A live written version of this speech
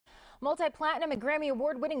Multi-platinum and Grammy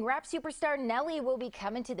award-winning rap superstar Nelly will be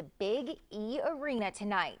coming to the Big E Arena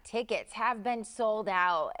tonight. Tickets have been sold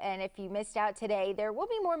out, and if you missed out today, there will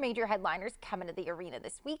be more major headliners coming to the arena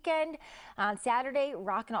this weekend. On Saturday,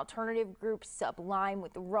 rock and alternative group Sublime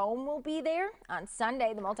with Rome will be there. On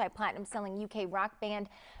Sunday, the multi-platinum selling UK rock band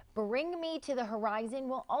Bring Me to the Horizon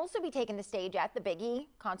will also be taking the stage at the Big E.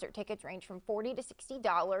 Concert tickets range from $40 to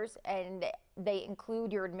 $60, and they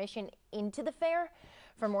include your admission into the fair.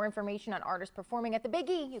 For more information on artists performing at the Big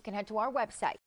E, you can head to our website.